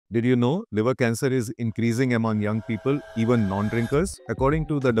Did you know liver cancer is increasing among young people, even non-drinkers? According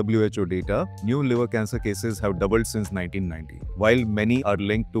to the WHO data, new liver cancer cases have doubled since 1990. While many are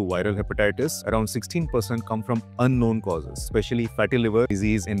linked to viral hepatitis, around 16% come from unknown causes, especially fatty liver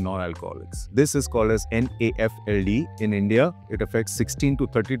disease in non-alcoholics. This is called as NAFLD. In India, it affects 16 to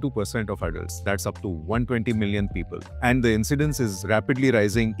 32% of adults. That's up to 120 million people. And the incidence is rapidly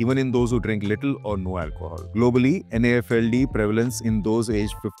rising even in those who drink little or no alcohol. Globally, NAFLD prevalence in those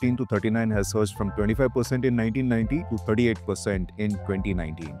aged 15 to 39 has surged from 25% in 1990 to 38% in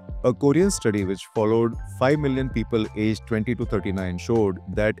 2019. A Korean study which followed 5 million people aged 20 to 39 showed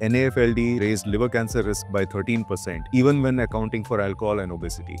that NAFLD raised liver cancer risk by 13%, even when accounting for alcohol and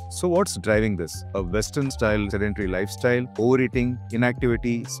obesity. So what's driving this? A Western-style sedentary lifestyle, overeating,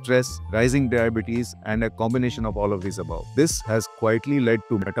 inactivity, stress, rising diabetes, and a combination of all of these above. This has quietly led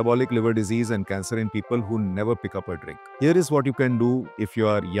to metabolic liver disease and cancer in people who never pick up a drink. Here is what you can do if you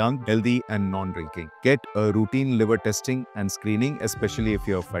are young, healthy, and non-drinking. Get a routine liver testing and screening, especially if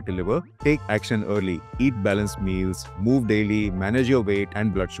you have fatty liver. Take action early. Eat balanced meals, move daily, manage your weight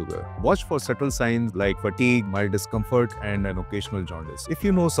and blood sugar. Watch for subtle signs like fatigue, mild discomfort, and an occasional jaundice. If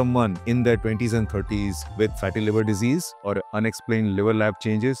you know someone in their 20s and 30s with fatty liver disease or unexplained liver lab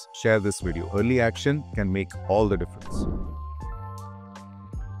changes, share this video. Early action can make all the difference.